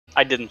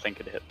I didn't think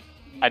it hit.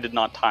 I did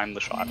not time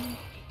the shot.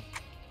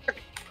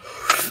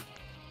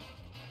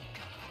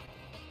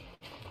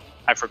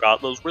 I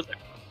forgot those were there.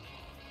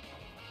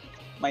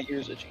 My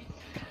ears itching.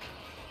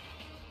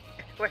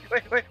 Wait.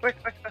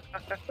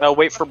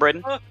 Wait for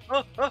Braden.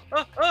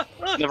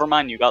 Never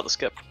mind, you got the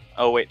skip.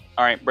 Oh wait,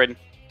 alright, Braden.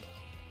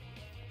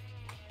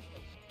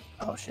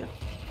 Oh shit.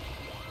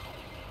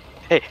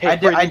 Hey,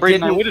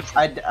 Braden, I waited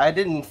for you. I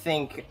didn't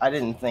think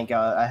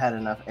I had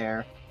enough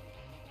air.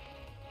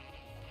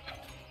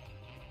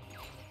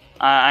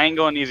 I ain't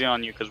going easy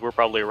on you because we're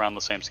probably around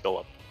the same skill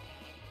up.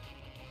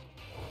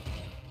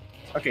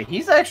 Okay,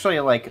 he's actually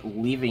like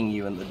leaving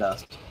you in the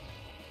dust.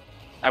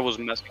 I was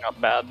messing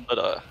up bad,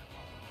 but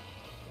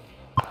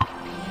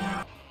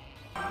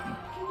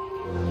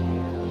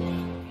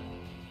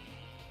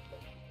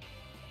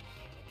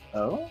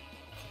Oh?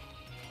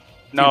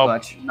 no,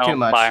 Too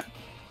much. Bye.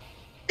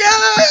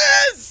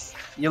 Yes!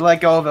 You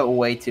let go of it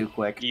way too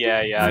quick.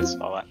 Yeah, I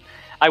saw that.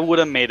 I would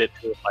have made it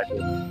too if I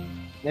did.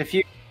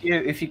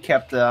 If you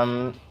kept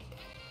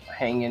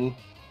hanging.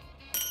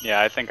 Yeah,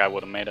 I think I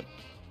would have made it.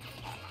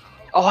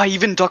 Oh, I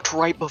even ducked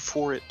right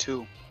before it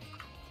too.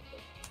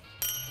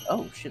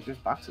 Oh shit, there's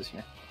boxes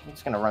here. I'm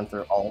just gonna run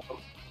through all of them.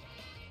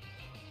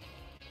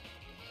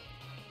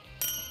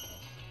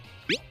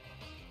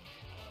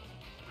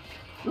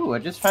 Ooh, I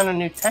just found a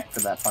new tech for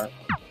that part.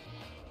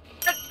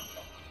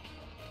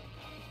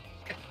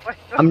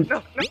 I'm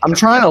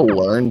trying to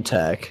learn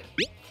tech.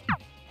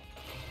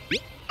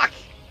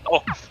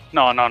 Oh,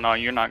 no,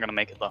 you're not gonna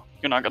make it though.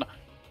 You're not gonna.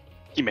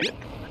 He made it.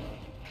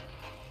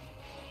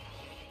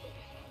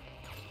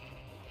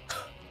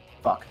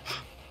 Fuck.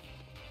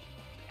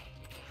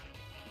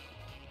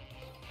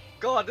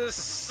 God, this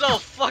is so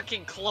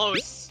fucking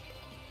close.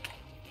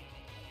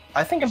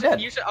 I think I'm dead.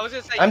 I was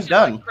gonna say, I'm you should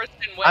done. let Kristen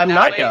win. I'm that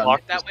not way, done.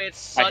 That way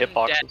it's I sudden hit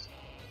boxes, death.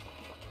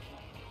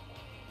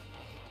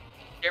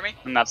 Hear me?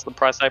 and that's the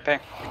price I pay.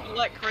 You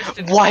let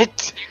Kristen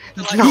What?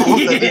 No.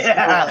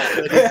 Yeah.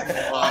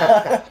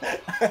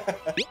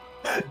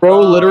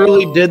 Bro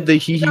literally did the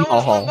hee hee That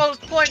was the aha.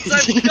 most points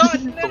I've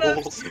gotten in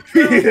a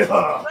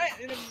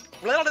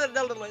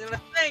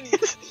thing.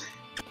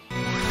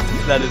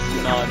 That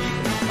is not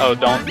even. Oh,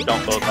 don't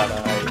vote that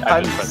out.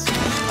 I just pressed.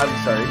 I'm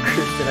sorry,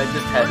 Christian. I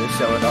just had to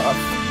show it off.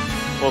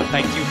 Well,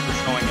 thank you for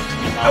showing it to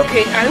me now.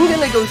 Okay, I'm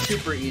gonna go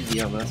super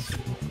easy on this.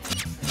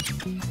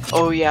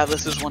 Oh yeah,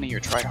 this is one of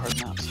your try-hard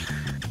maps.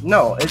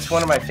 No, it's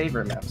one of my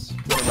favorite maps.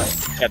 You're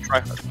right. Yeah,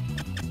 try-hard.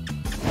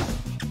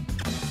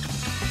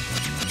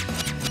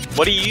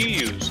 What do you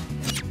use?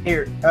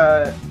 Here,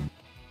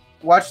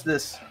 watch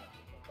this.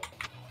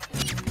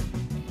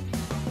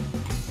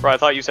 Bro, I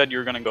thought you said you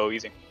were gonna go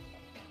easy.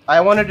 I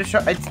wanted to show.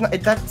 That's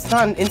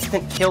not an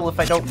instant kill if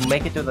I don't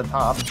make it to the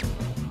top.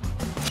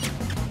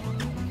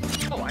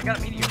 Oh, I got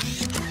a meteor.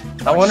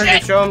 I wanted to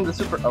show him the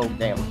super. Oh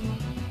damn.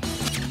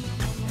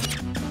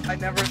 I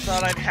never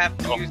thought I'd have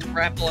to use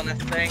grapple on a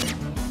thing.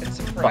 It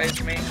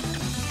surprised me.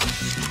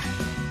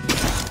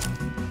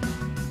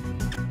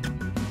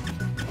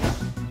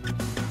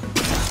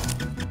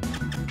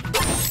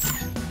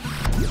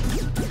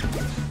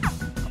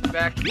 I'm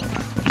back.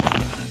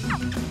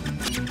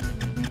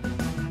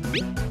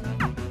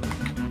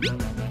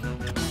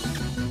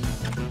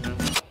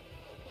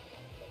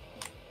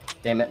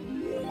 Damn it.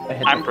 I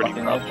hit I'm the pretty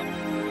fucking proud. edge.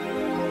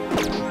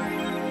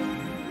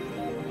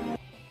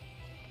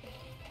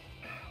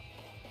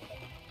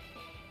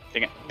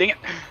 Dang it.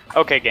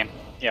 Okay, game.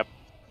 Yep.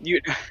 You.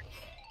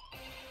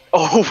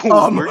 Oh,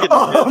 we're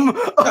getting.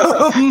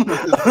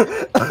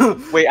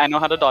 Wait, I know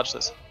how to dodge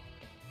this.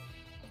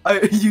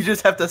 You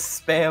just have to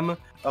spam.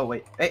 Oh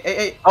wait.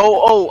 Hey.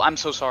 Oh, I'm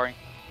so sorry.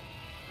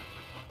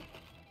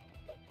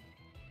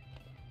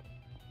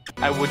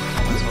 I would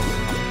kill myself,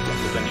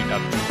 but then you'd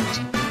have to,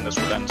 and this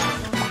would end.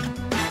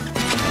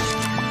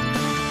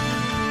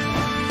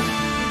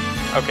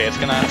 Okay, it's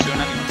gonna end soon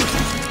anyway.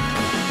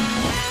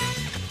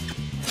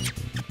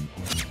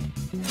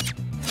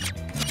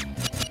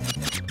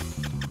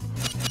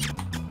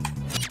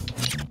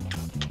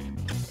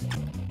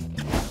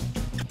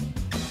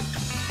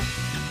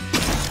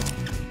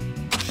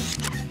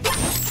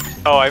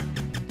 Oh,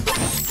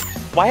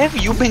 why have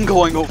you been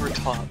going over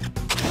top?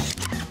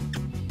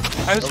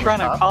 I was Over trying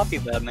top? to copy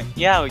that. And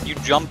yeah, you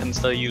jump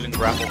instead of using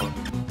grapple hook.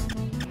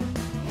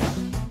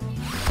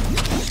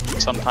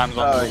 Sometimes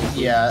on.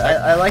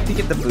 Yeah. I like to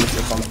get the boost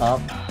up on top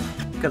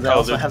because it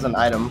also has an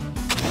item.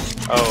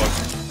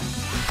 Oh.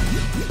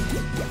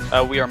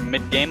 Okay. We are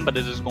mid game, but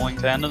it is going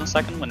to end in a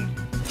second when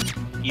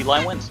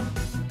Eli wins.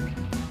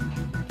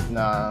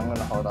 Nah, I'm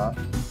gonna hold off.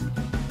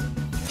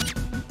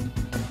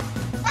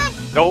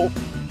 Go.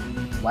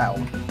 Wow.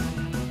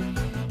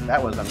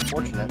 That was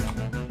unfortunate.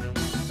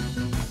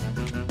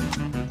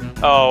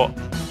 Oh.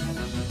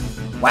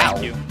 Wow.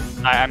 Thank you.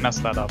 I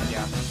messed that up.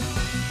 Yeah.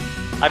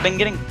 I've been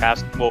getting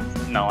fast. Well,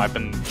 no, I've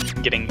been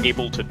getting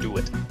able to do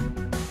it.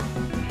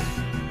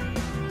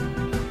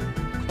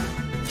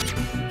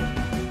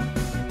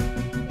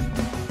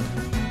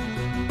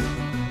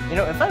 You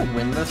know, if I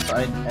win this,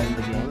 I'd end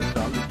the game,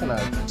 so I'm just gonna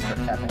start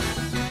tapping.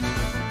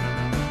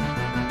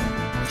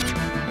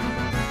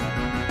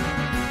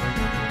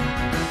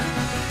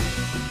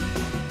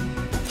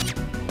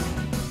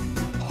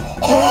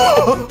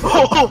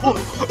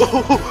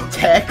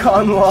 Tech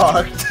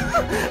unlocked.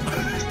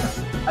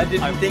 I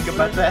didn't think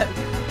about that.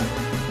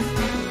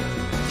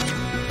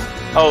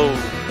 Oh.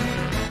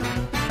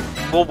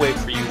 We'll wait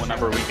for you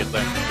whenever we get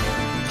there.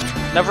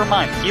 Never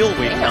mind, he'll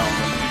wait now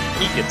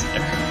when he gets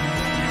there.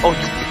 Oh,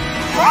 you...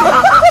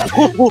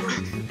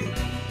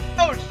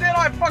 Oh shit,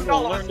 I fucked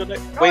all of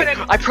us. Wait,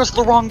 I pressed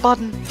the wrong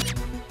button.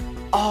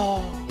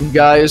 Oh.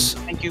 Guys,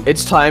 Thank you.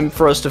 it's time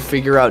for us to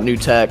figure out new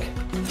tech.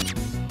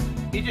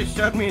 He just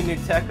showed me a new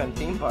tech on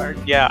Team Park.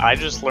 Yeah, I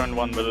just learned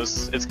one, but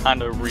it's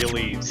kind of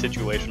really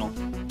situational.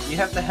 You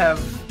have to have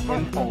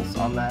impulse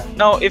on that.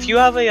 No, if you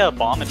have a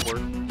bomb, it works.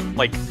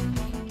 Like,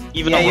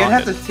 even Yeah, a you'd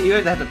rocket.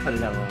 have to put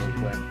it out really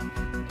quick.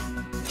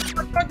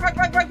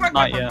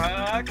 Not yet.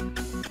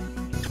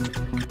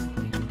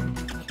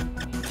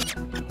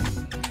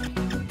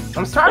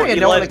 I'm sorry, Oh, I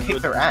don't want Eli's to kick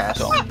good. their ass.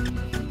 So-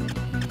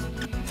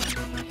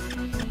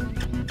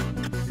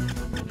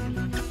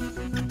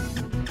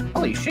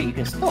 Holy shit, you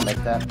can still make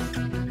that.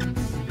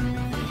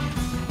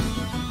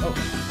 Oh.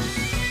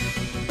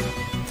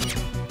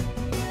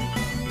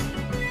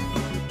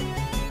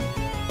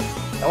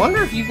 I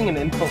wonder if using an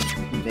impulse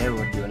there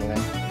would do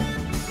anything.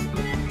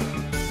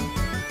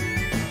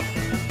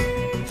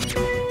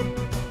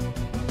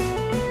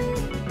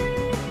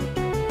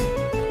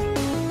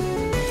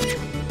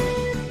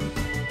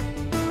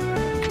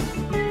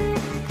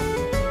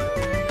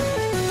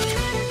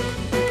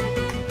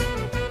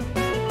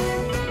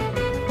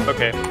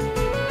 Okay.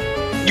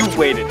 You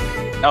waited.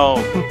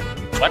 Oh.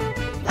 What?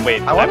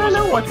 Wait. I want to was-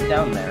 know what's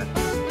down there.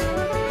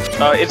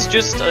 It's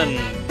just an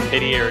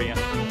pity area.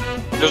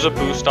 There's a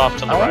boost off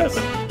to the I right wanna of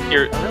it.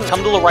 Here, I really-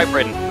 come to the right,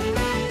 Brayden.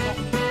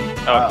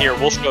 Oh. Here,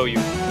 we'll show you.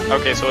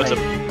 Okay, so it's a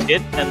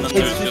pit, and then It's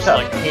there's just a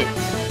like... pit.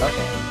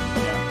 Okay.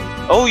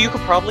 Oh, you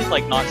could probably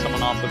like knock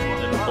someone off with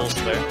one impulse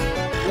there.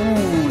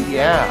 Ooh,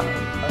 yeah.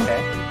 Okay.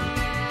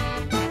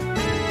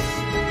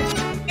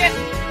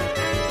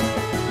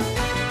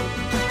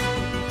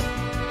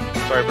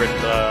 Sorry,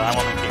 Brayden, I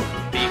want to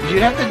keep...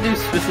 You'd have to do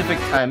specific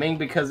timing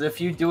because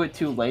if you do it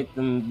too late,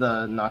 then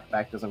the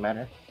knockback doesn't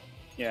matter.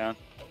 Yeah.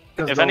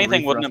 'Cause If they'll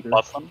anything, wouldn't it refresh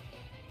buff them?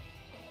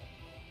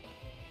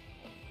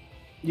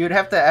 You'd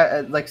have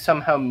to like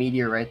somehow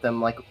meteorite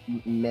them like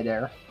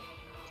midair.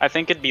 I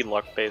think it'd be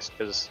luck-based,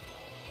 because...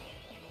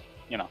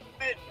 You know.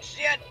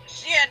 Shit.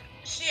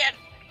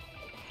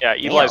 Yeah,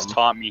 Eli's Damn.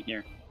 taught me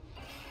here.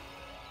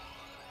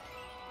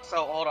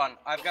 So hold on,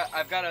 I've got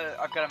a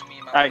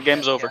meme. Alright,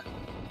 game's over.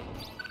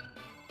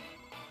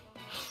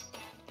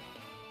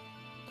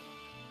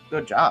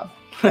 Good job.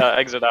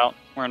 Exit out.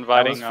 We're That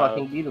inviting was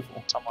fucking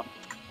beautiful. someone.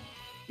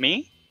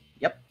 Me?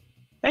 Yep.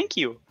 Thank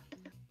you.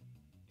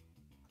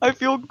 I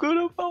feel good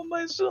about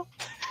myself.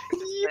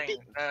 Thing,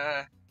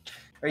 Are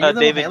you a little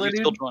David, Halo you dude?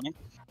 still joining?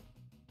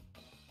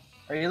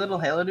 Are you a little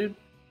Halo dude?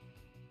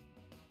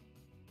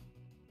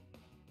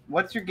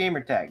 What's your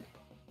gamer tag?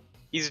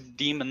 He's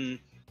demon.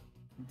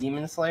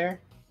 Demon Slayer?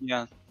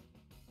 Yeah.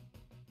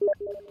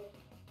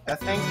 I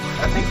think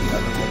the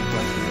other one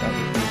was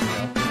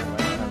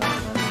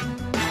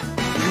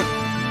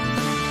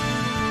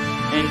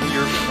In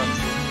your front.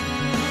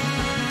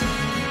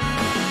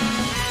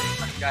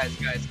 Guys,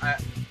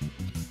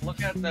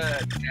 look at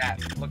the chat.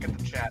 Look at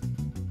the chat.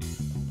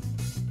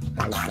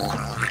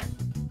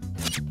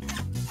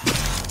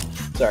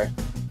 Sorry.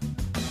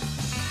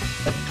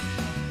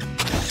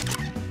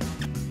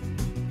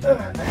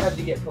 I had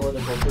to get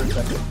political for a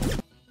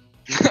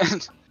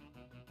second.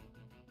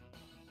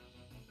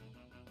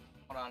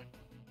 Hold on.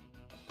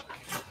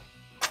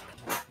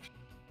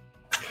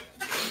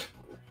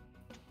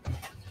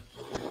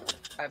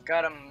 I've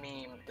got a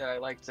meme that I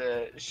like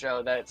to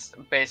show that's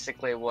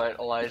basically what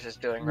Elijah's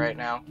doing right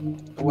now.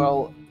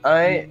 Well,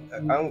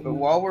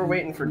 while we're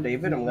waiting for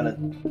David, I'm gonna.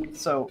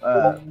 So,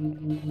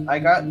 I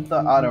got the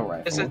auto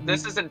rifle.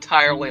 This is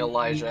entirely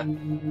Elijah.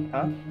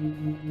 Huh?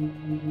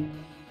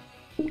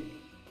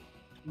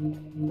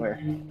 Where?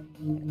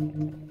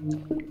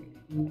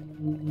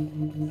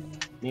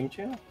 Meme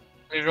channel?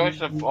 He's always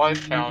the voice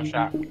channel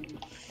chat.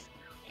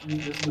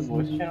 Is this the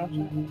voice channel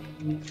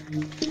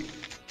chat?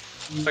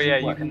 So yeah,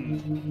 you What?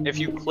 can, if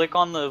you click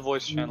on the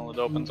voice channel, it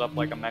opens up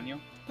like a menu.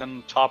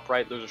 Then top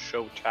right, there's a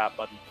show chat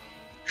button.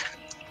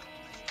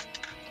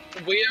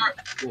 We are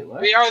Wait,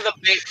 what? we are the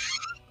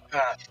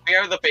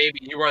baby.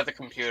 You are the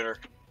computer.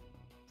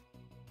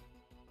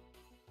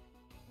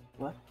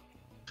 What?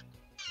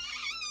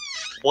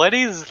 What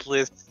is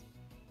this?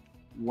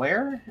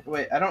 Where?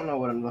 Wait, I don't know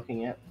what I'm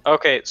looking at.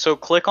 Okay, so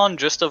click on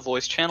just a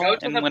voice channel, Go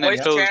to and the when voice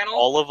it shows channel.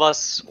 all of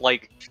us,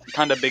 like,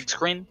 kind of big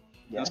screen,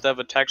 Yeah. instead of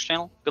a text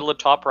channel, go to the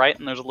top right,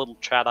 and there's a little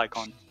chat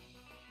icon.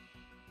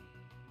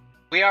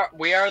 We are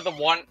the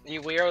one.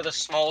 We are the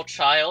small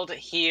child.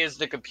 He is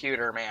the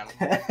computer man.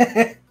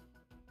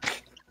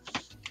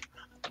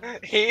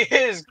 He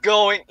is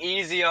going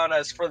easy on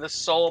us for the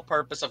sole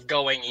purpose of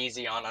going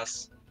easy on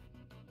us.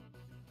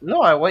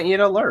 No, I want you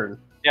to learn.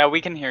 Yeah, we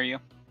can hear you.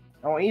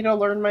 I want you to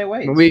learn my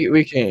ways.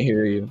 We can't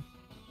hear you.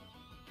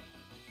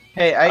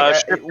 Hey,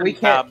 Shift we and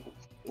can't. tab.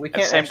 We the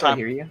can't same actually time.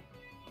 hear you.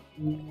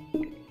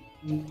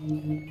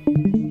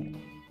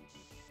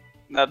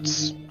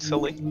 That's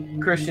silly.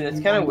 Christian, it's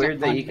kind of weird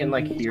that you can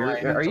like hear.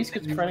 Are you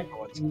schizophrenic?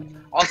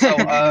 Also,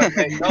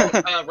 okay,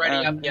 don't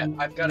ready up yet.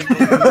 I've got to go.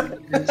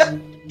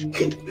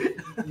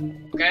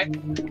 Okay?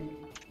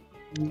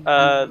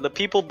 The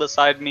people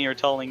beside me are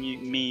telling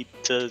me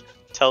to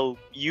tell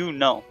you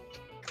no.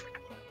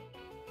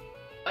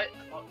 What?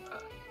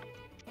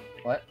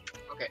 What?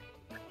 Okay.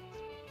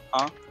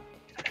 Huh?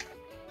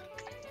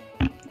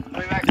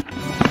 I'll be back.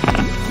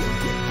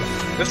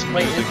 This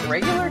Wait, music. is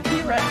regular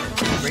T-Rex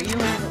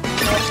regular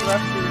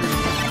Velociraptor?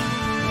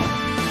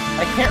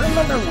 I can't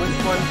remember which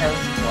one has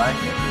black.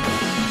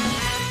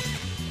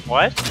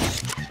 What?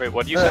 Wait,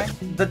 what do you say?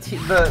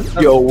 The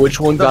Yo, which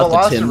one the got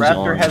the Tims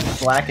Velociraptor on? has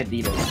black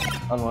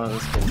Adidas on one of the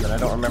skins, and I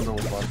don't remember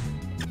which one.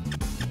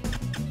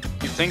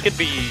 You'd think it'd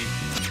be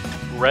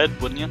red,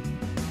 wouldn't you?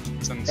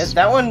 Since Is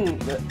that one?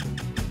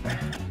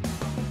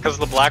 because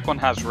the black one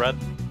has red.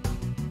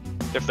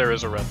 If there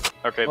is a red.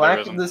 Okay, there Black.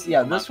 isn't. This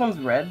this one's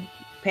red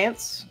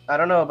pants. I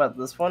don't know about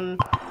this one.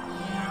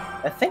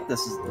 I think this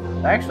is.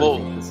 I actually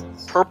think this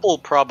is. Purple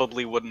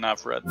probably wouldn't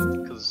have red,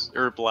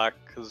 or black,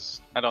 because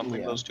I don't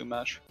think Yeah. those two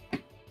match.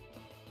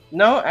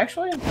 No,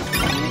 actually,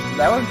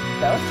 that would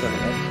sort of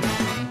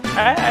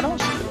nice. I don't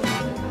see it.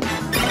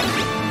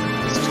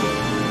 It's too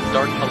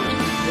dark colors.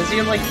 Is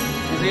he like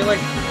rainbow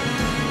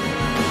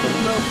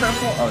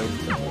purple? Oh,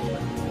 he's purple.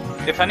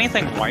 If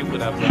anything, white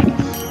would have that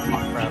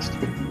contrast.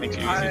 Makes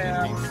it easy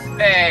to see.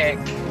 Hey!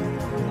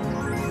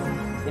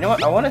 You know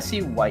what? I want to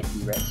see white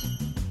T-Rex.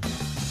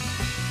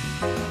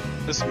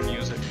 This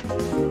music.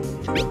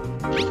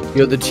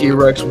 Yo, the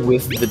T-Rex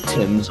with the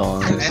Tims on.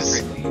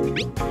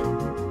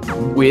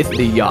 With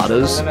the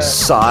Yadas. Gonna-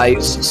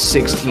 Size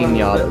 16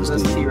 Yadas,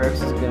 This dude.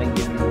 T-Rex is gonna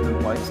give you the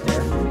white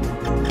stare.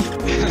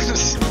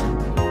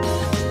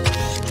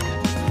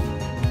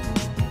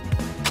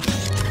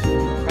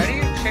 How do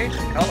you change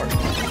the color?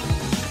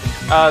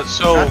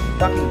 So God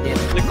fucking damn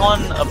it. click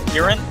on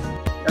appearance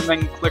and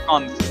then click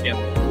on skin.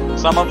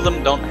 Some of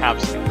them don't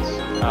have skins.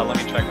 Let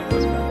me check on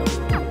this one.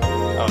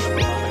 Oh, never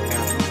mind,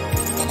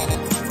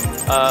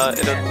 I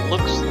can't. It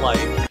looks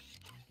like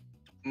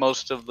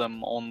most of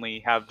them only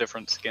have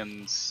different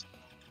skins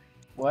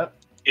What?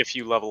 if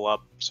you level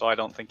up, so I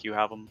don't think you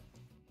have them.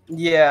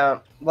 Yeah,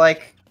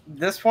 like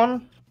this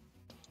one.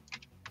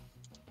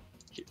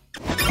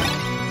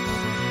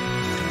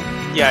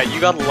 Yeah,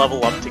 you gotta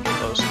level up to get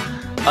those.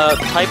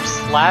 Type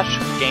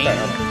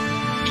 /game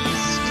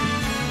beast,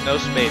 no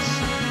space,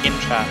 in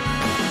chat.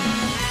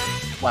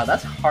 Wow,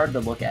 that's hard to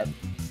look at.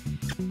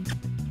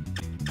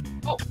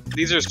 Oh,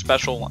 these are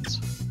special ones.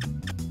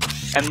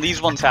 And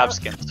these ones have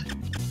skins.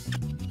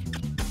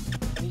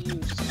 How do you...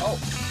 Oh.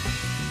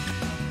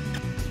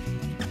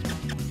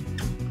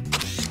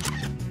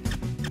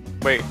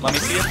 Wait, let me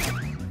see it.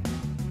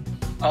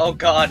 Oh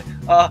god.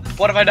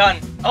 What have I done?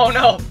 Oh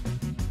no!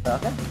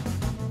 Okay.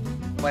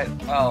 Wait,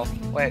 hold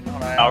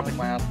on, I don't think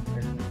my app.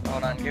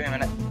 Hold on, give me a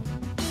minute.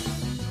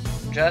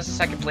 Just a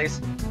second, please.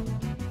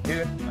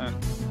 Dude,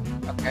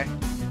 Okay.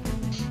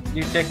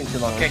 you're taking too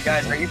long. Okay,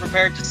 guys, are you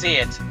prepared to see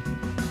it?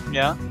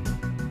 Yeah?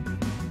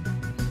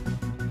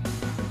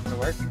 Does it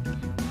work?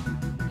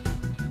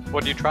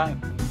 What are you trying?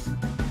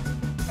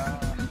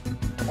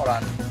 Hold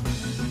on.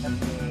 Let me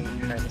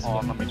try this Hold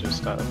on, again. let me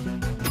just,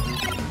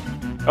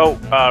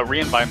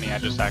 re-invite me, I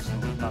just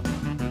accidentally done.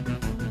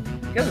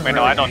 You guys are Wait,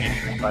 no, really- I don't need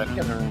to invite. You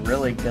guys are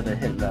really good at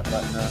hitting that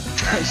button.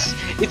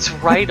 It's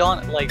right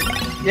on, like...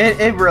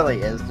 It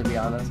really is, to be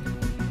honest.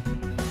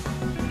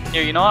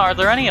 Here, you know what, are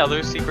there any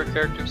other secret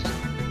characters?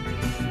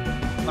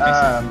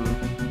 Let me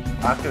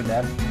Octodad.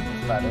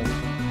 That's about it.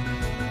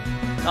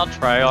 see. I'll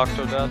try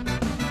Octodad.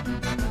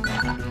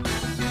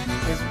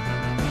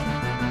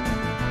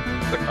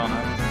 Click on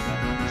it.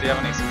 Does he have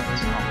any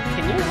skins? No.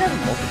 Can you have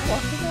multiple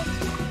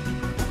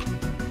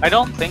Octodads? I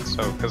don't think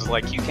so, because,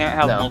 like, you can't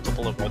have No.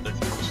 multiple of other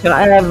things. Can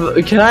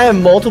I have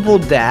multiple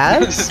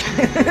dads?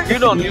 You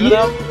don't even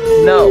have...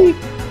 No.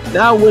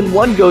 Now when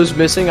one goes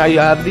missing, I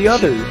have the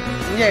other.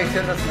 Yeah,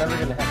 because that's never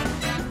gonna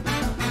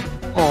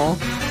happen. Aw.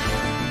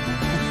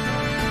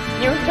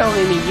 You're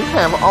telling me you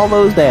have all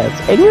those dads,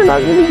 and you're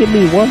not gonna give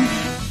me one?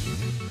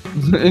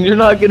 And you're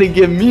not gonna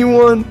give me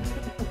one?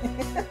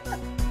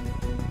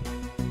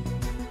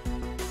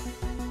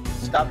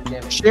 Stop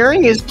jamming.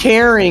 Sharing is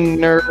caring,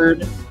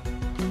 nerd.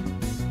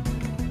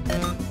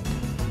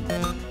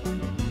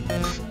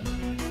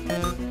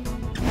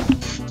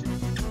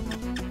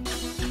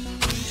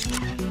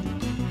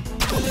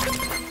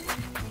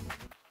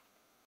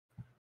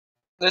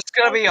 This is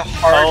gonna be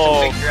hard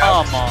Oh, to figure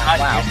out. come on. Not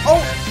Wow. used to Oh,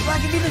 this. I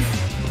can do this.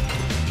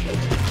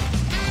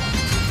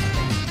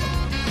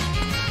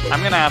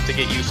 I'm gonna have to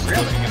get used to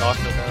doing it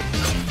Octodad.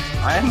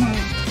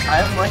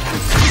 I'm like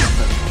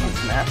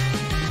this map.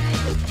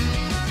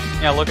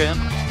 Yeah, look at him.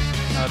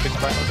 Big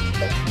crowd.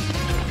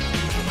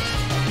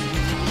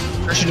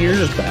 Christian, you're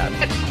just bad.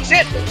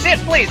 Sit,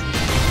 please!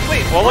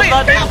 Please, What was please,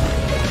 that?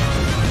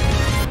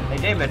 Hey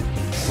David,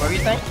 what do you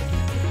think?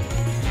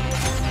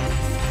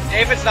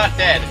 David's not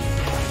dead.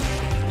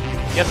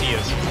 Yes, he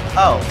is.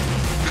 Oh,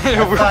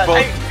 We're thought- both.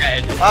 I'm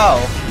dead. oh.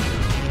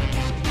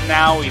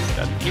 Now he's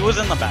dead. He was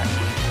in the back.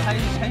 How do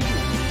you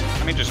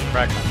Let me just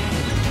crack him.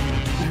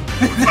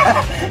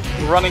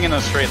 Running in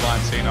a straight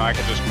line, so you know I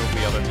could just move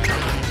the other hand.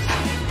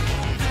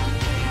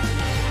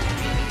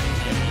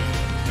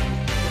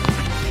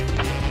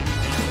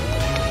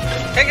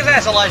 Kick his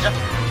ass, Elijah.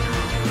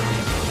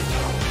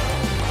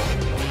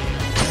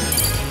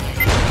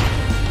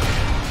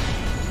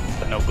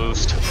 But no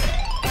boost.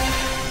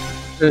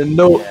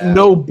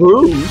 No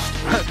boost.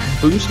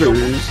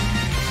 Boosters.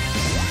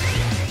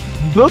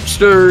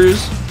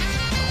 Boosters.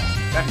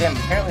 Goddamn,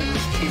 apparently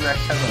this T-Rex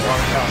has a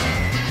long tongue.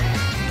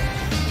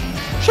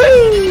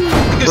 Choo!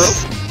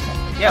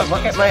 Yeah,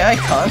 look at my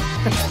icon.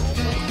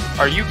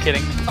 Are you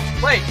kidding?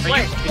 Wait, Are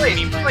you kidding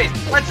me, man? please,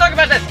 let's talk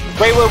about this.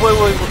 Wait.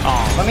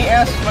 Oh. Let me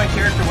ask my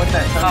character what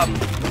that tongue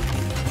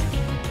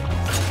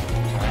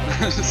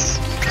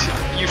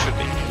You should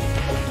be.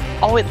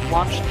 Oh, it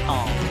launched.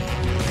 Oh.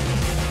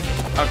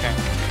 Okay.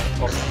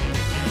 Well,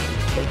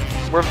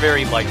 we're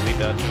very likely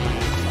dead.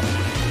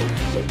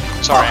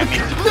 Sorry, I mean,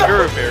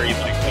 you're very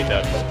likely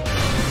dead.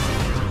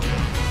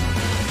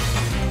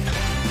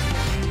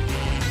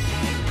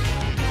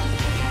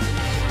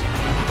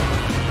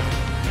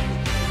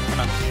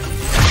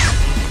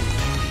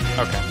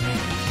 Okay.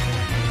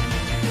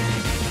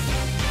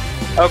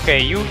 Okay,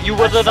 you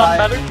would have done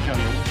better?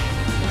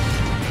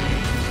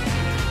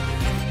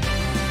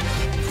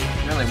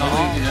 Really,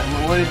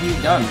 what have you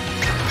done?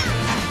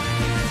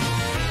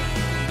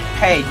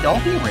 Hey,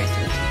 don't be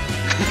racist.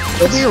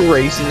 Don't be a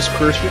racist,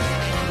 Christian.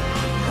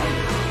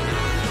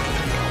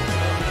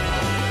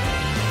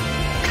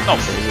 No.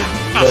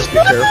 Let's be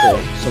careful.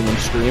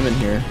 Someone's screaming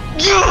here.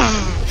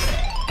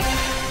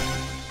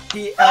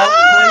 He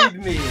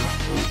outplayed me.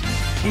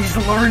 He's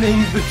learning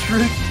the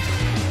trick.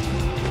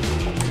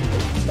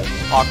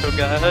 Octo,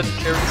 go ahead,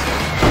 carry.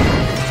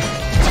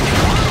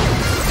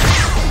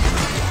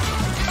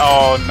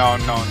 Oh, no.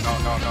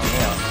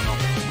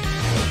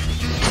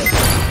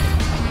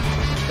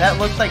 That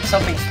looked like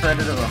something straight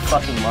out of a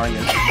fucking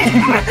Mario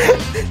game.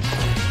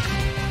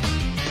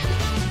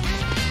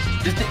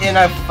 Just in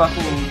a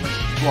fucking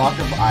block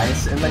of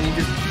ice, and then you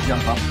just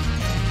jump up.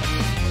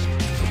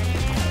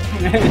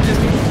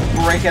 Just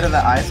break out of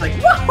the ice like,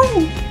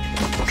 woohoo!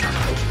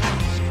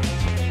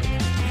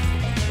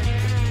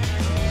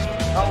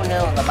 Oh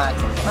no, the box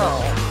is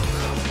full.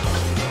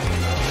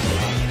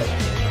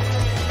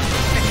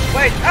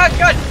 Wait, oh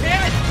god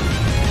damn it!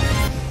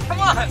 Come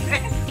on,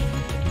 man!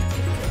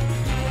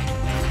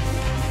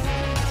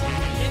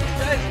 Can you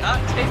guys not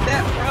take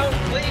that road,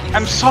 please?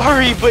 I'm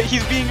sorry, but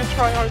he's being a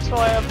tryhard, so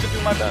I have to do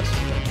my best.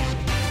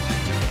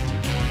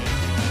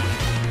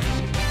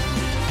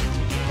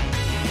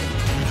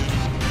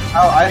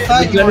 Oh, I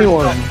thought Is you were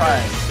anyone- still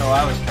trying, so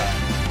I was trying.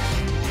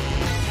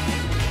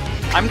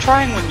 I'm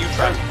trying when you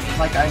try.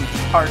 Like, I'm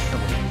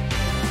partially.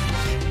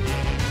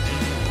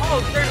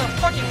 Oh, there's a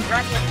fucking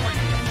grappling point.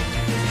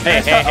 Hey.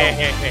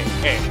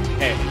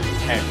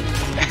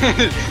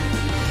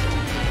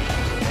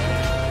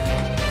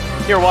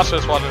 Here, watch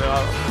this, watch it.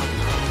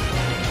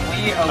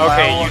 We allow...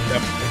 Okay, you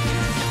definitely.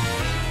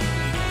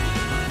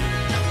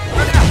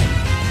 Run out!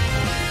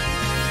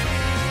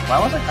 Why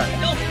was I cutting?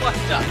 Still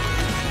fucked up.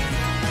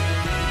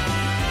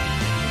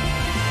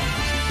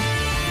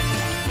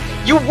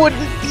 You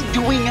wouldn't be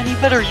doing any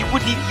better. You'd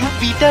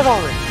be dead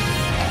already.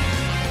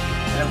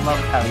 I love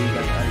how you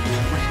guys argue.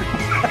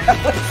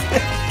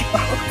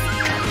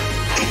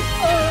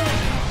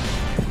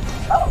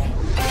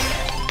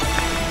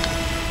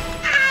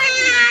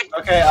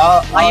 Okay,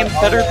 I am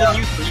better than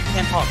you, so you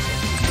can't talk.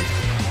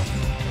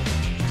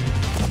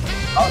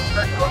 I'll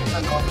start going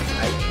on all the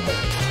time.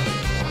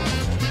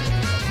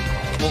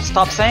 Well,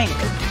 stop saying it.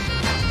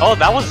 Oh,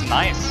 that was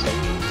nice.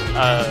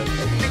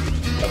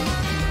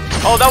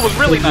 Oh, that was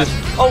really nice.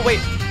 Oh,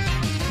 wait.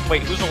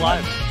 Wait, who's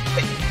alive?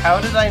 How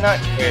did I not?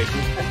 Wait.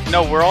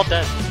 No, we're all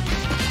dead.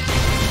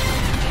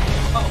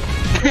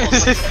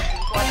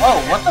 Oh,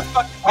 what the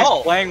fuck?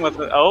 He's playing with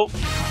it. Oh.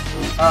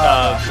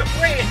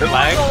 Wait, who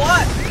lag. was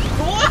alive?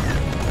 What?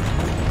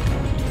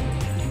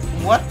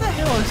 What the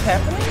hell is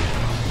happening?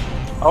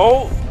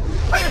 Oh.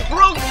 I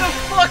broke the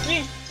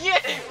fucking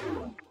game!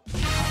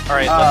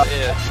 Alright,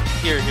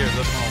 here,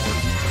 this one will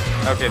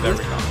work. Okay, there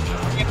we go.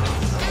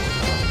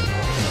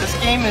 This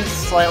game is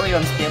slightly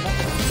unstable.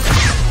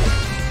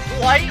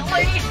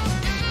 Slightly?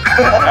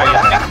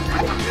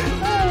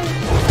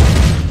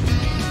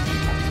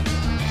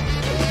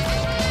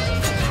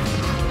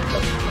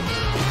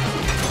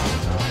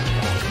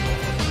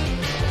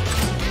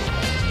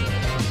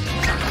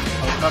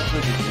 Stop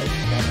losing shit.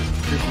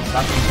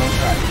 Stop being so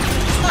try.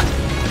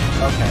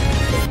 Okay.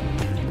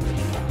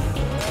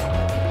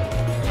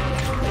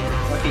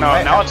 No,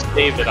 now it's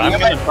David. I'm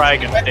gonna try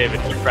against David.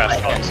 He crashed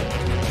talks.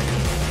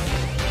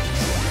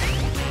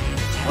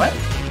 What?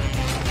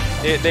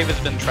 David's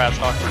been trash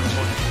talking this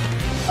one.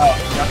 Oh,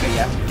 okay,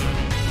 yeah.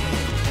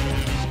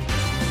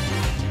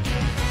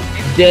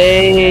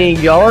 Dang,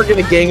 y'all are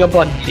gonna gang up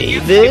on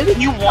David? If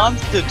he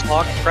wants to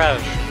talk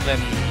trash, then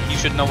he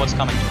should know what's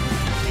coming.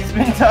 He's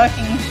been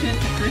talking shit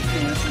to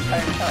Christian this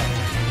entire time.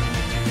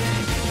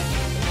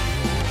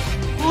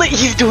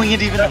 He's doing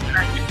it even.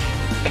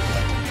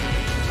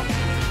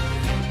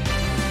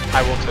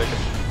 I will take it.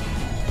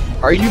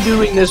 Are you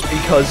doing this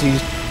because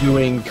he's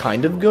doing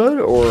kind of good,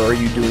 or are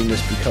you doing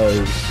this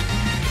because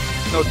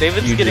No,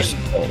 David's you getting. just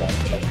don't like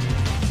it?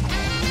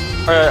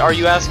 Are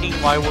you asking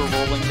why we're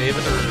rolling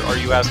David, or are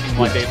you asking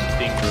why David's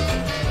being rude?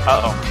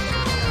 Uh-oh.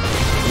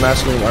 I'm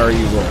asking why are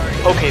you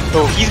rolling? Okay,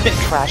 so he's been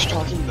trash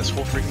talking this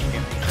whole freaking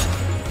game.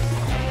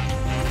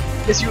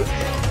 Yes, you've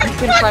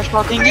been trash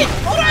talking me.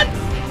 Hold on!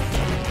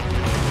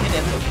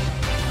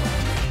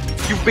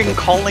 You've been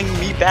calling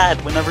me bad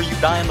whenever you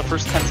die in the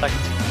first 10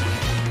 seconds.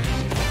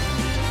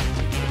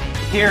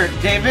 Here,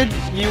 David,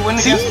 you win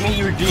against me,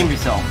 you redeem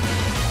yourself.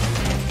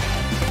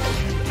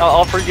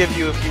 I'll forgive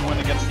you if you win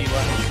against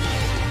Eli.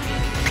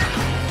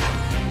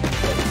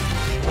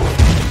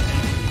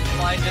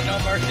 Blind to no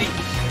mercy.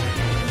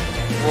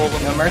 Roll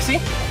him. No mercy?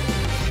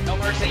 No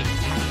mercy.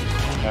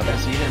 No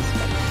mercy it is.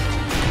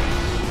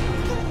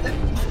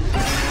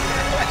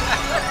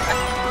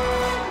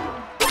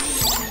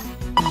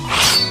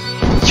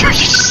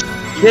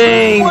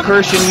 Dang,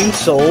 Christian, you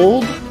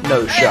sold?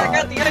 No Hey, I got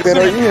shot. the ice Good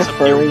cream. idea,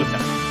 Furry.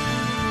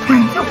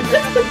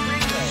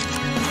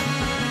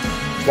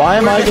 Why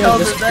am I Where the hell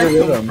gonna did disappear that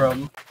with come him?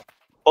 from?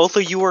 Both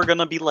of you are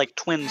gonna be like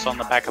twins on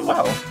the back of the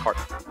Wow. cart.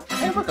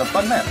 Hey, look, a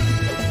fun map.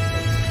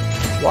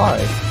 Why?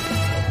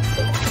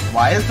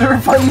 Why is there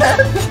a fun map?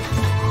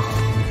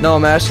 No,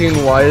 I'm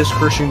asking why is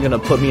Christian gonna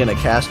put me in a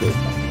casket?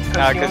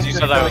 Because you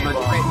said I was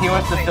He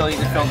wants to fill the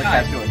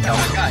casket with Guys,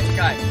 Kelvin.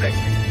 guys,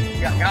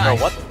 Bro,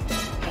 guys. what?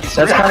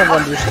 That's kind of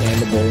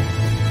understandable.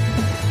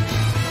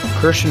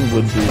 Christian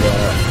would do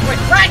that. Wait,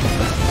 what?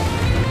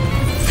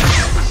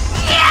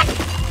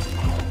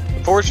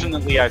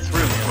 Fortunately, I threw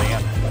near the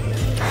end.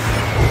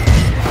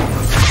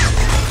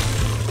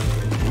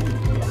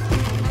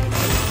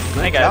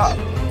 Hey guys.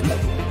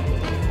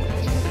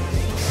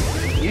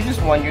 You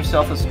just won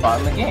yourself a spot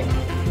in the game.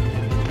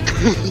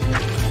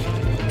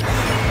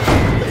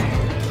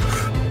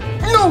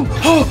 No!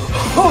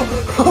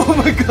 Oh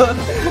my god!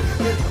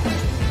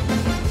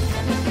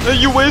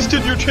 You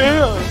wasted your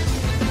chance!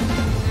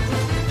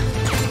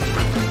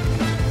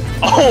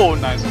 Oh,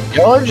 nice.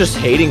 Y'all are just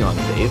hating on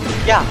David.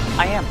 Yeah,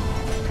 I am.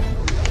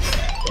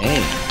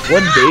 Dang.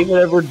 What did David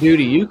ever do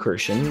to you,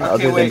 Christian,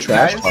 other than wait,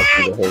 trash guys. talk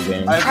you the whole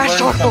game? I've Trash learned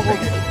talk the whole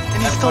something. game,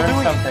 and he's I've still learned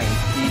doing it. something.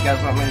 Do you guys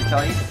want me to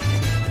tell you?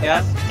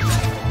 Yeah?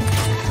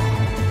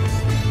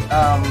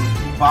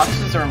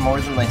 Boxes are more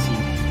than they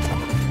seem.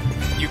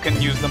 You can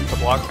use them to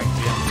block things,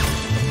 yeah.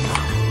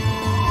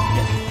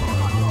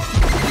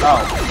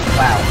 Oh,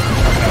 wow.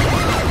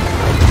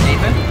 Okay.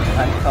 David,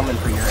 I'm coming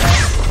for your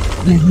ass.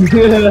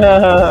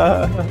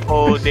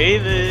 Oh,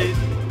 David.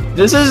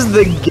 This is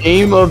the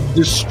game of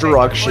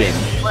destruction.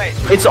 Wait.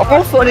 It's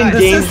all fun and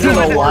games This in is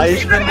a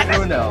live. worse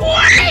than Uno.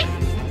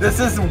 This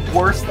is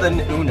worse than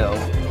Uno.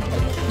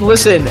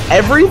 Listen,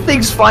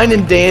 everything's fine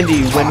and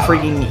dandy when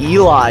freaking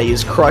Eli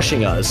is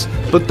crushing us,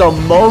 but the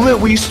moment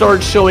we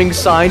start showing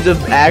signs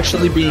of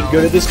actually being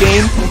good at this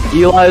game,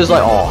 Eli is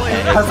like, oh,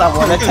 Because I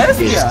want to test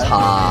it's ya. I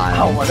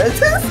time. want to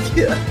test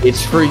you.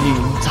 It's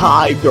freaking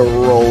time to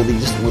roll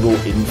these little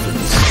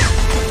infants.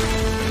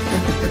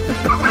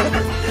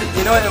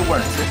 You know what? It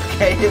works.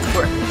 Okay, it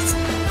works.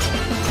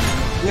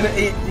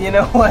 You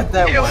know what?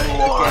 That worked.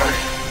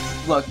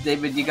 Okay. Look,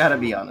 David, you gotta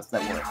be honest.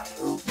 That worked.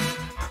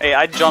 Hey,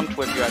 I jumped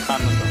with you. I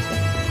timed the jump.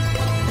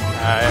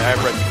 I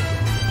read you.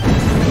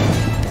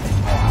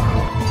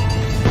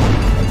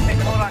 Hey,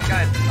 hold on,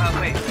 guys.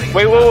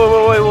 Wait.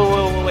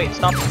 Wait,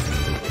 stop.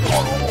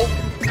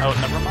 Oh,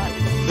 never mind.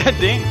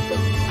 Ding.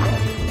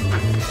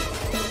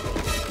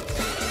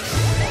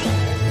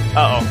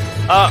 Uh-oh.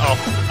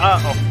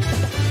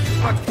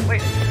 Fuck,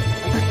 wait.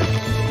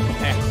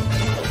 Eh.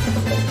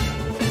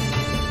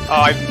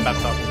 Oh, I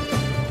messed up.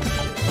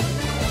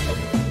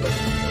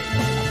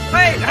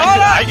 Wait, hold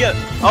on! I get.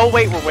 Oh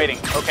wait, we're waiting.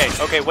 Okay,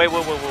 wait.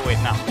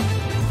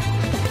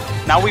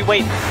 Now we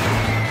wait.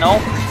 No.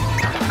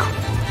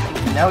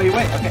 Now you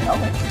wait. Okay, I'll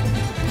wait.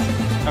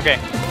 Okay.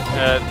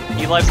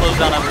 Eli slows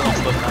down. Everyone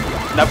slows down.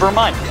 Never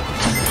mind.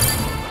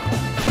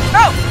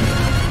 No!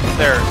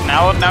 There.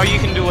 Now you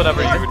can do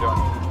whatever you were doing.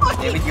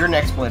 David, you're an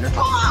exploiter.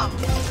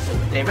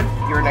 David,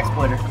 you're an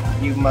exploiter.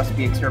 You must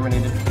be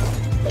exterminated.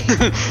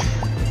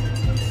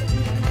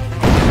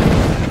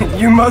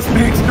 You must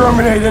be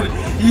exterminated.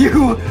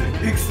 You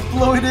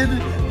exploited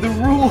the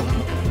rule.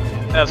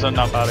 That's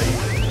enough out of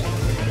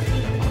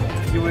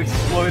you. You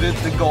exploited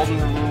the golden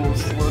rule.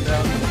 Slow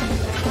down.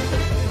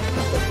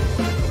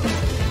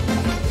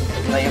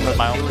 Now you must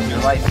My deal only with your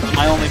chance. life.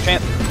 My only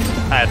chance.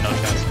 I had no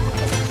chance.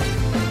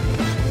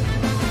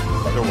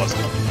 There was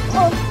no chance.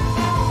 Oh.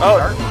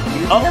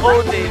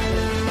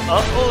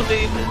 David.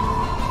 David.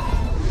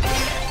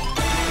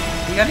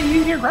 You gotta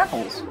use your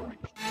grapples.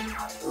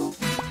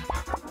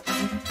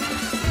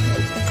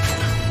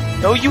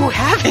 No, you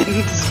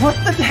haven't. What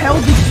the hell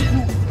did you?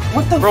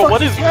 What the Bro, fuck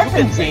what have you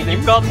happened, been saying? David?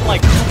 You've gotten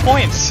like 2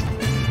 points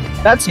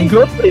That's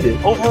good.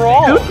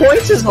 overall. 2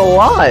 points is a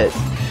lot.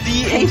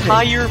 The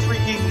entire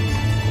freaking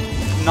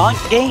not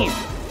game.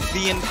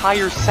 The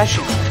entire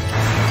session.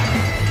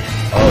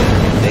 Oh,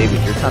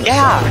 David, you're kind of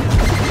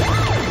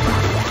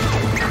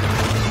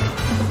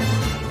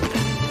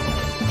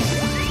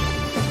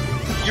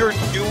You're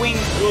doing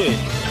good.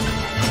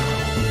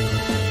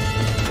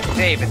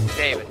 David.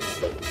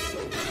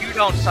 You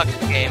don't suck at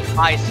the game.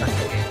 I suck at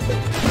the game.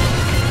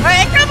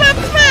 Hey, come on,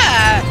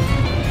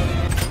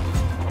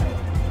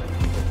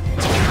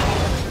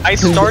 I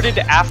started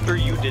after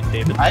you did,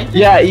 David.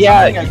 Yeah.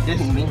 I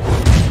didn't mean to.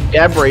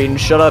 Yeah, Brayden,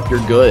 shut up.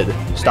 You're good.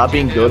 Stop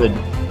being good,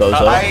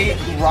 bozo. I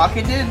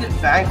rocketed,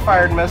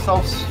 backfired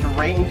myself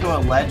straight into a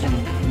ledge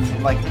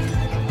and like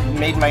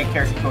made my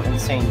character go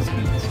insane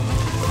speeds.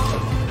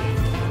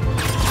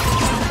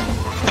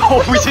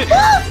 Oh, we did.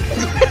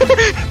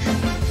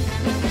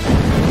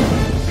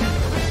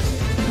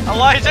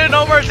 Elijah,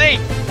 no mercy!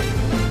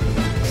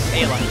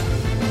 Hey, Elijah.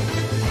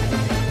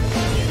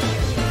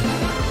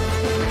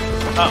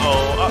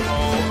 Uh-oh.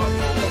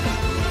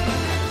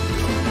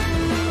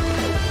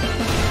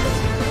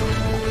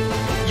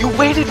 You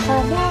waited for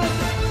a while.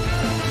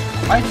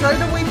 I tried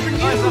to wait for you.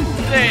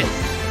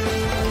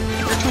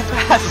 You're too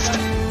fast.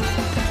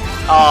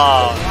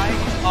 Oh.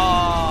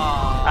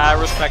 I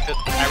respect it.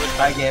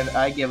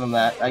 I give him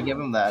that. That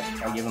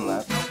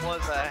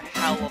was a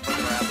hell of a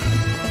grab.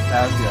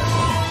 That was good.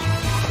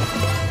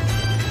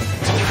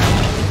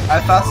 I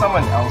thought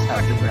someone else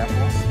had to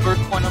grapple.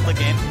 First point of the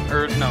game,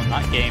 or no,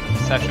 not game,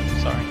 session,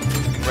 sorry.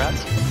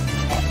 Congrats.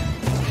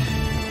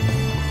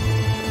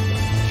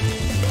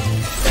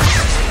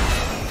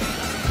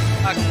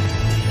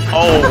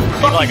 Oh,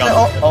 Eli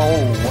got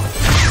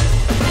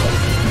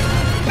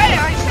Hey,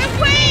 I said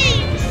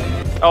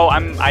wait! Oh,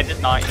 I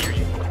did not hear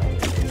you.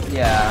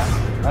 Yeah,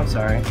 I'm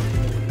sorry.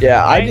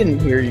 Yeah, I didn't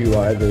hear you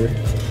either.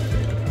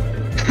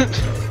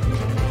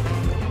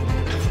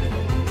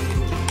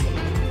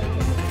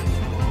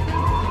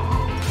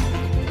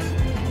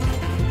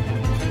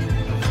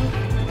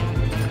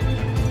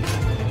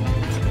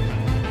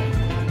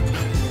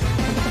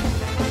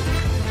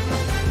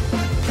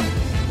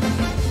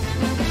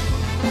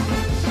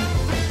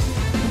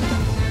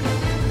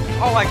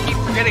 Oh, I keep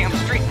forgetting I'm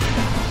street.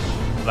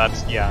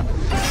 That's, yeah.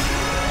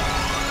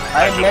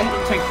 I meant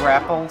to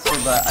grapple so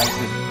that I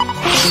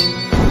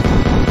could...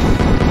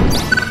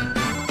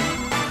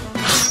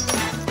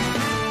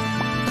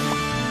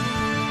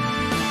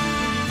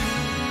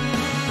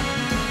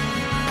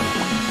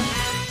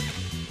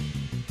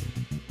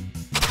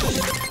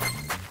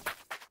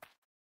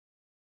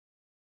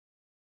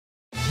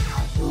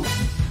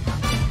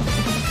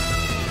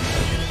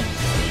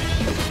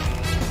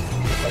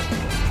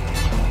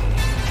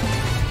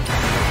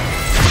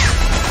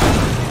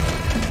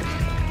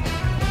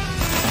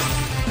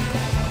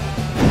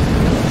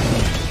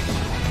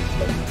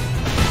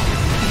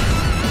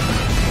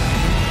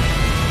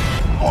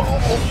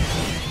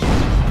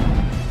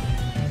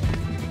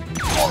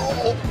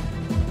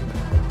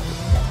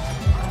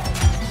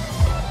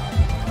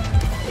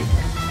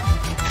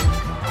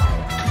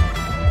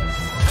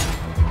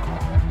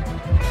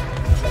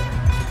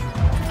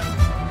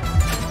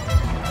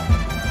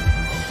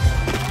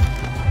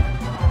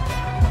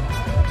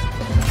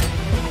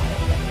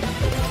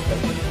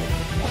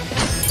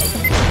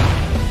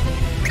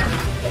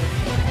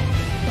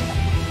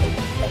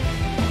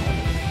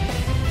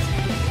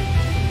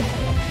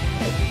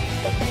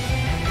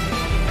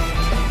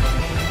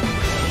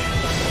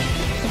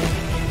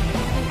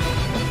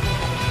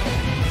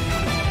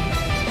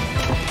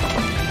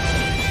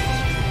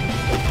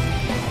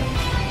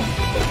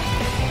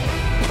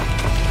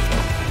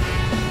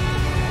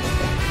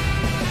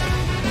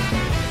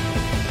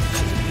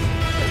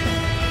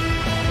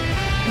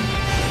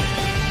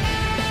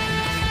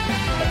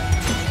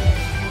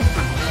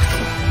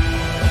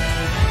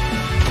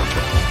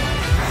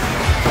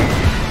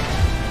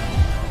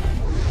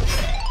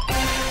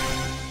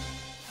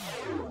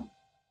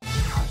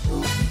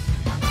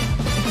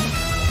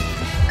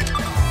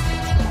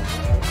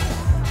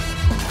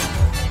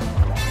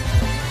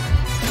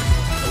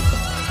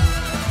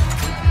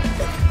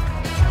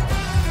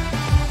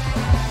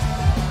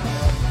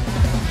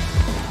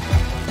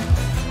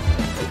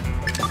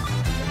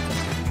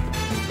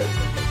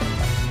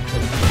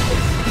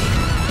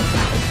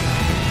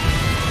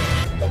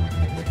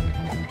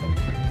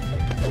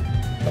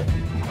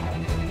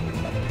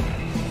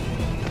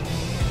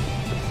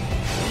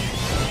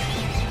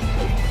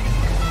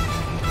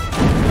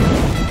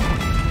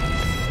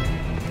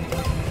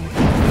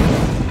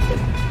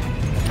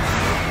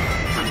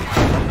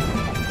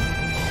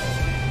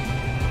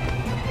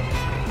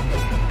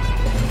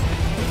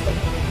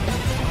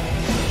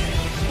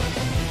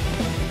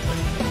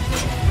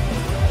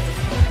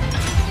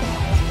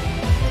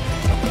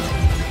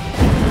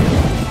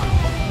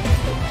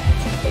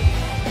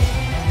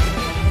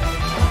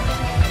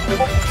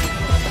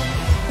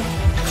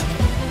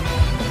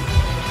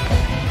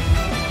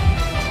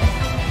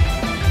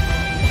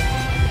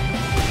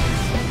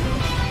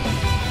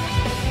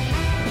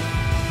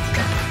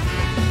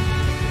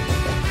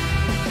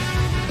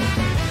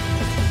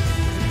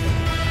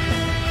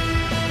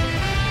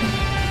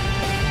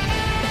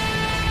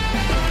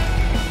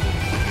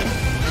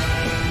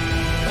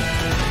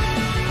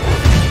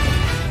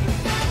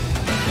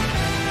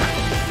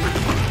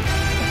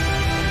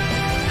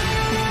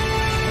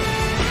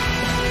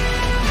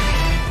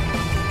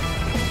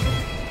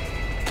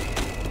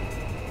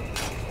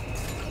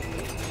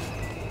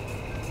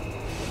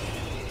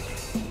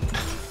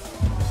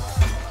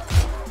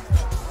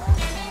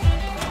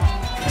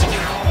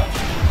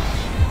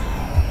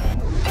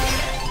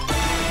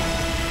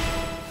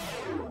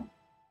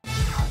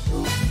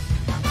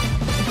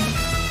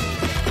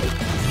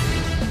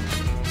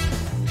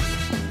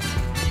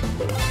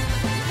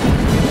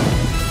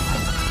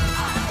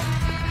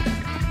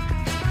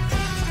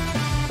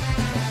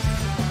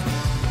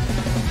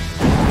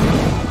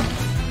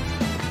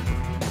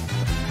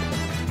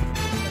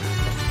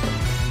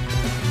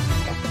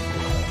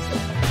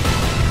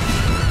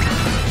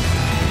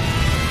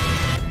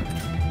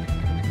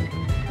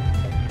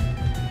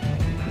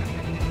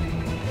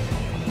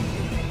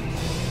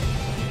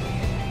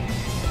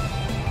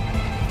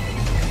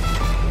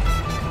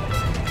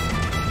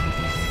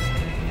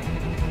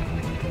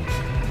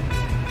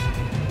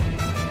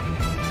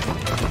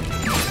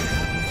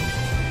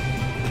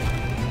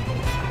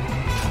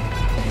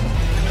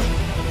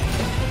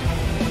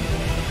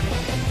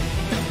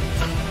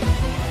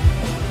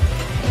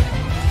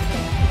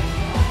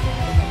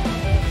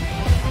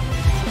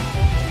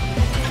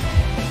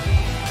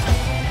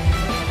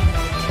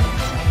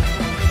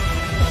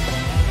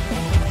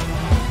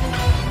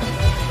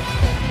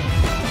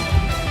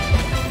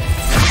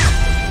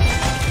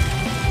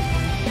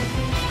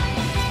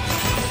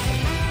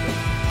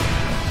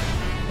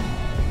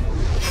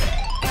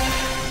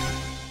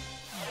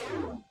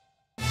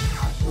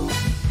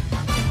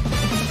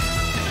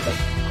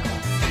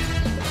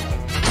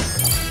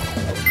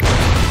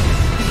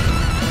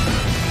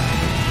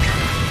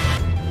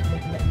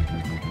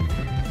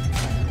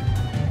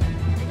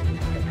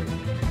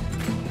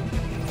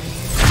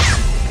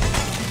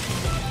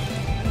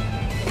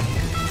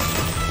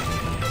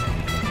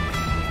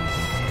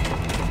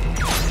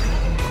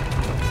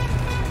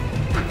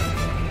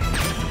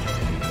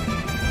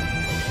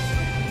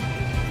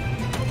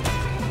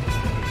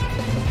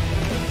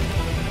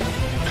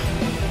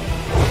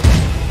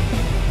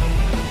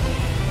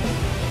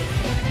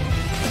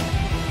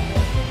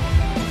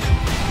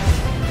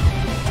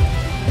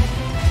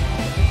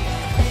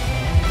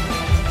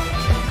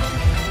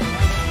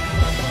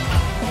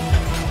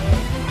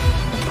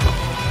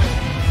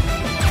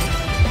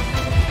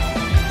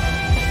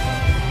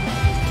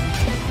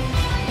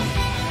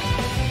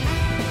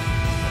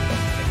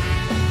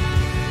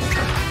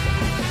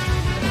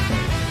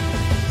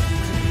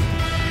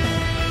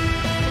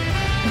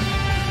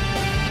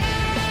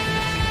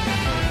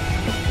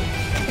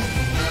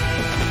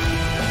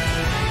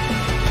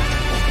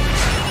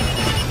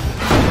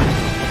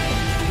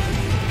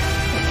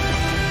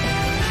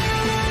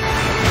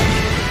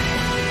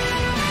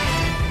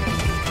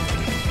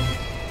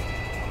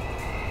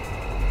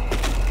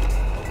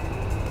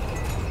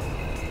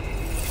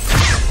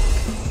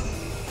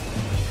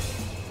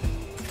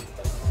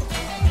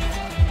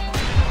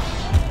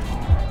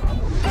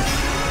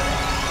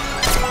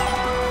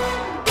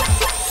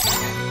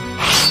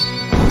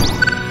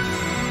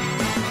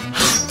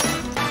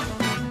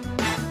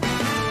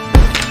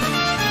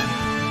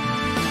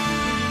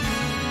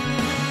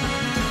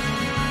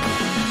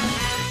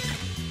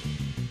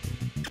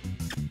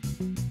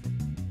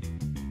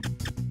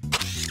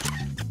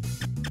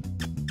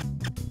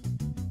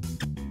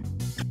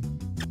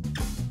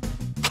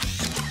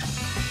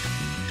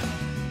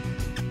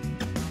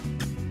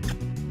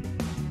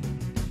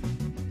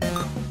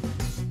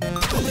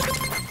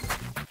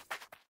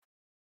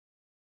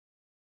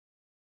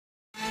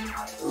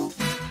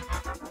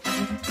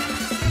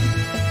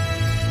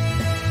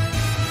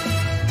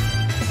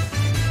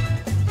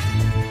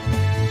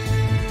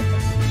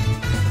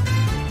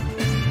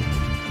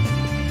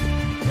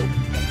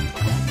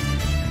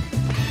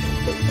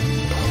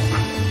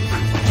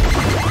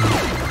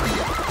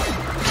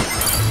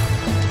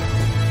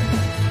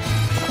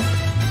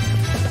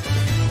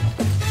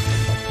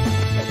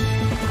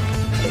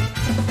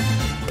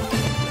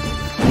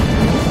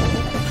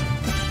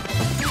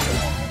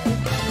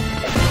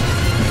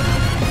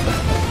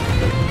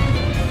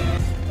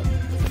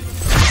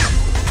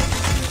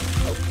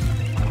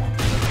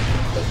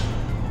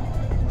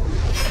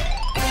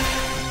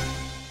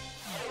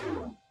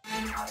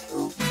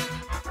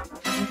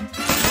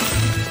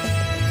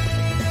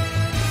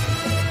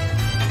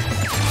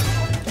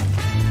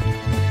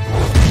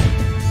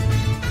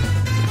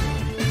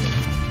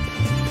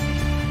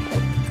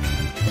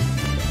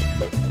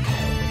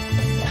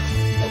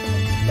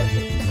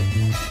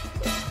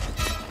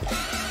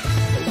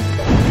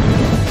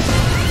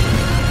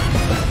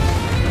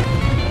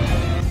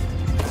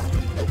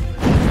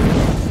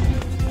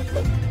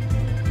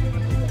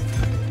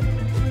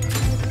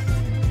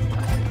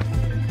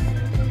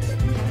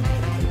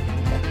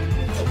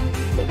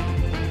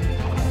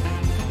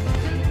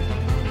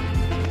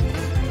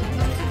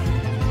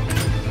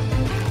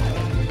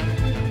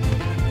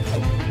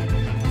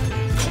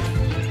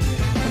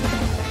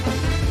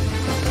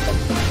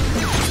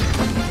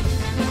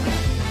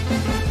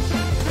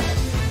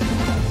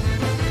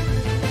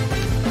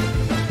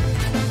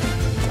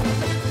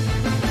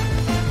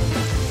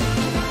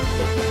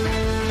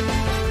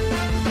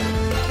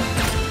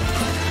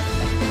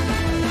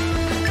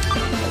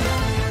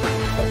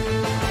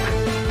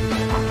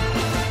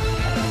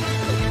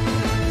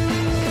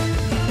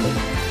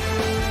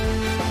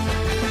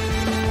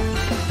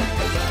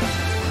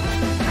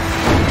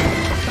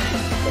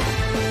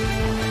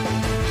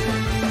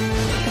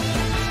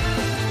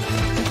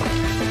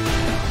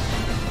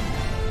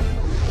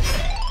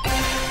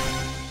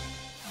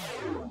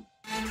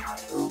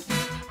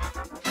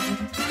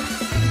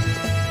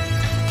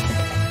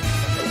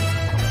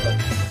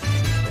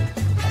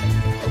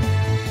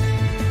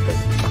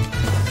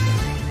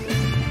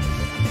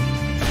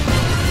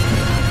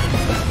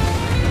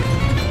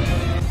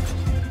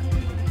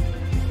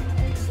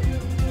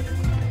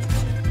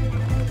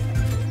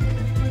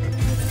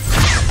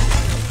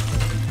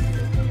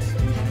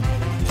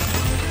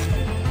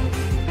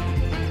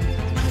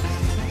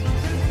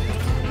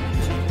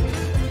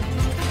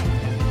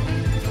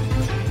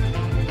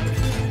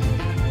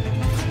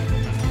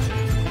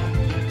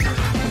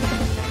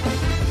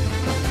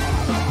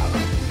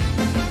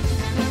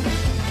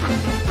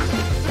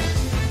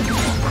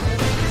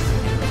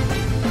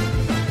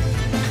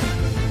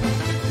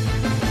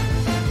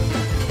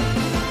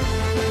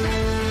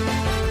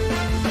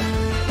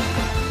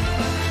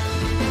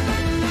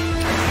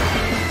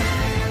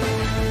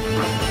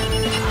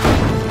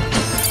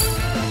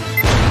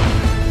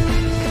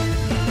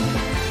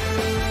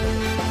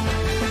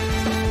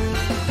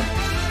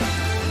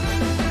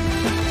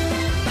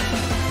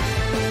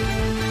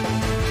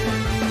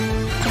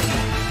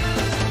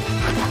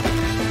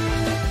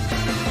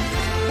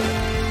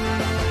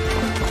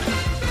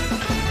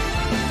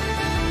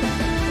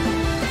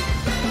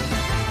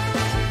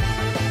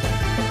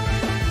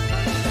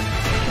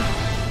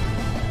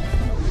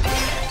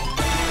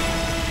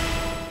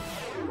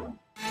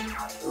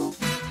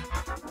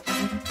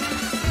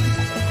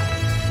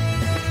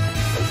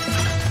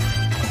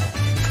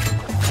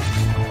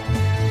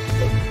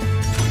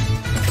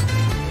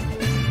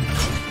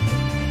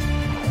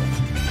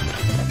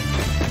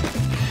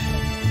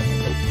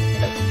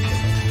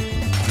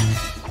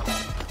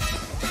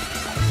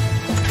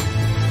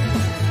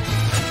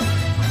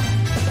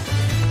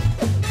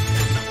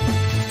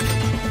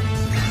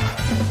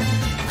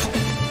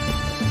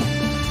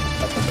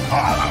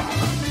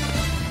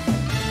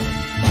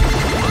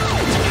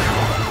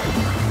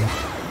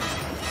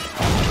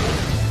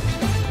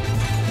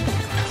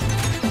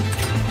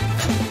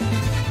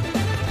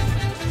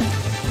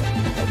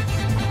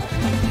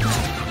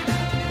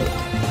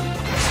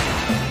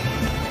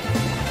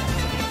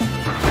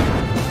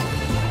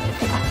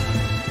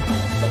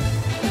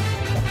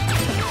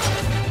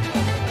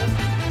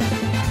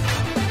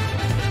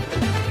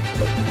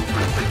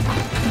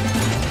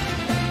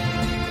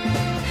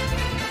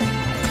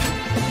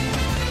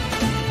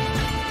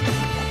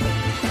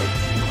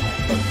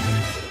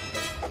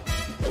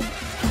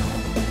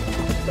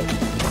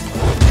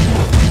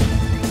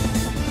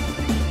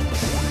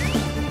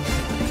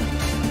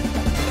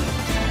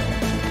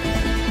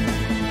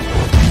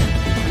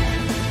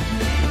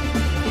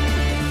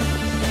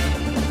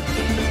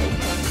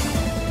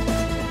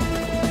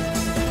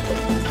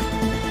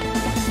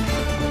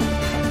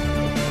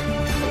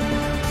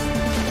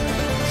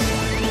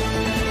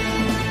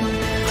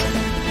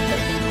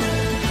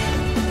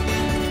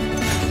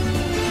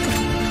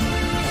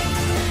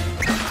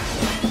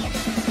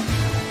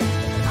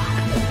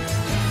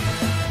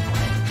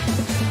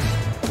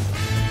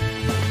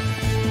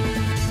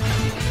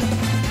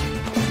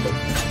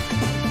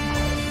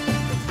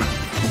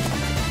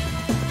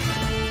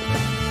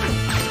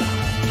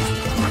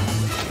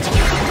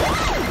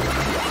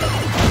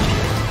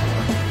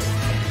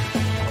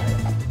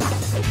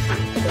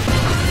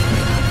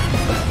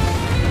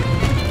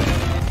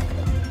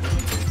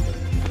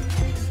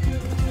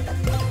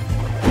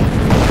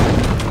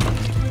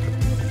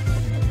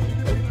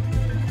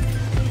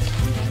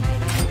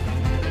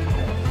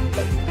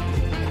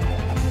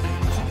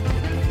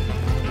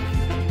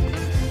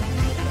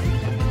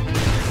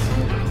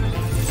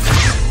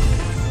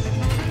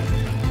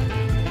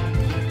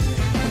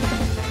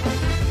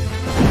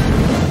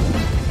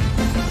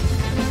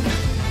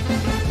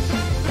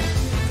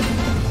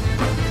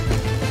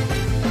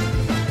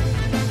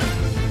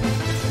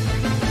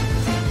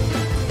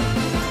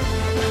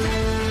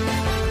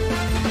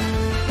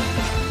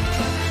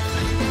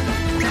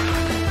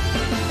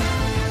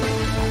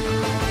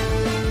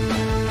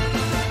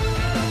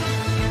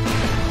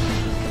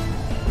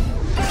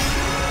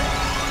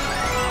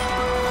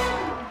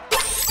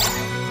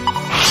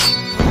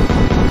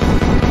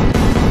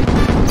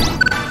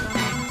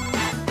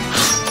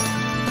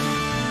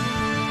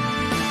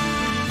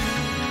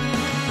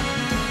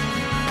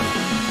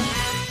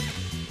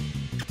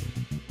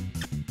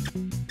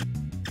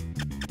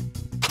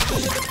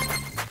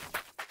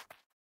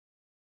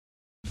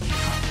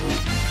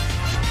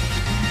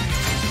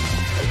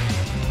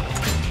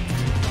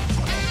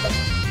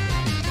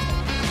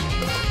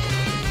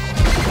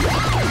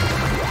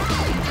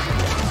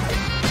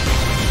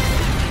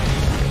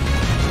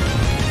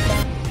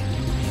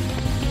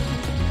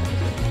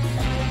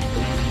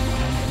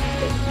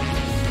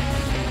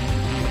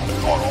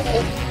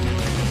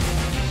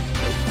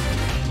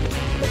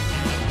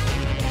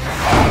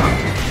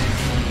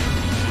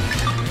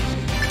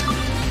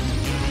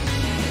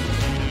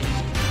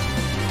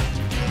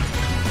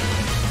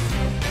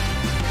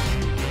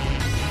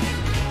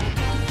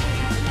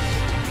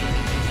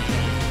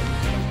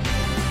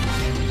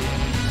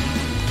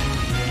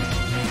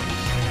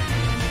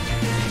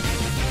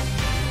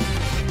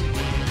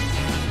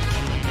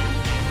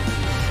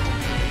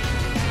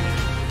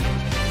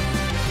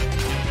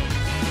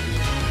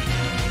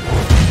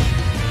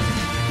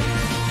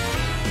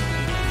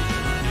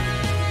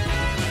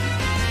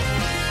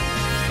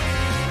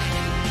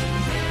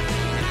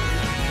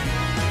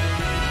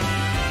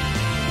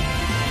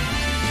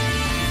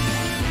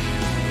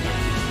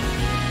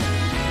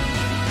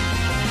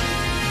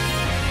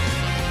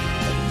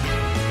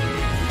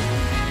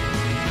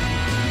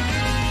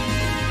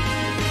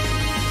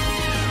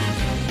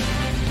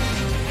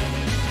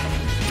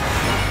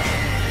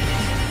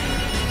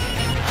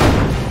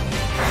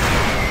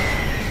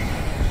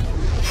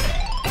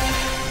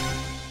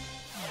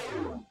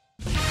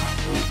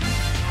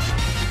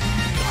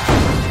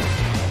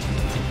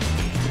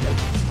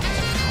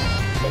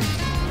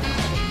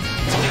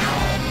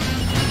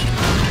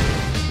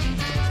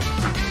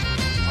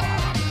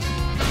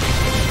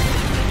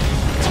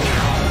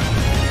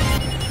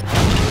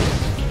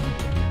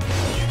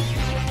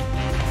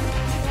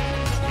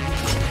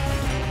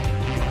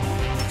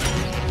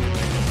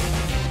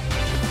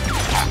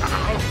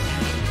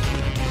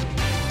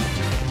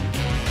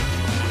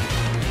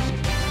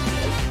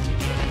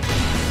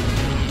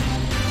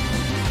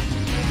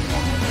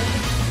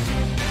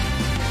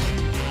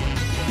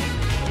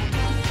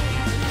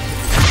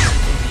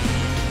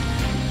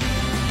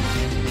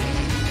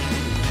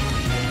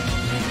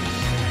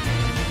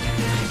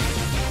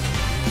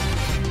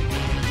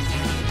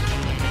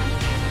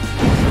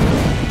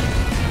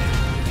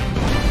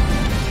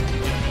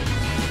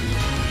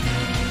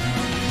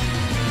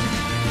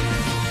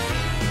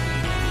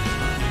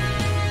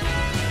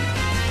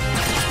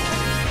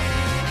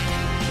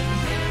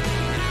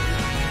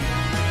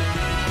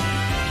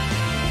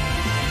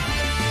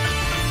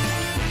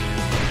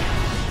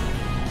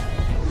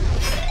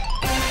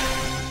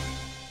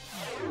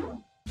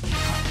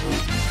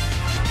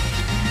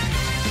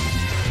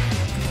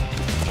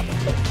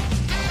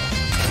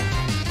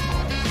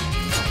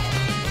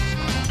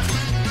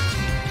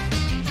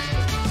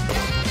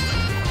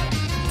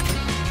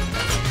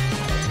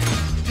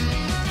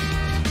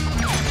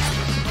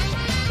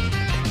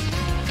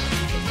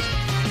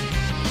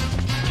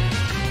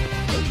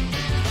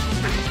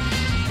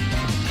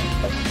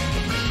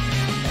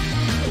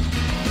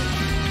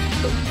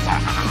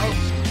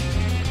 Ow.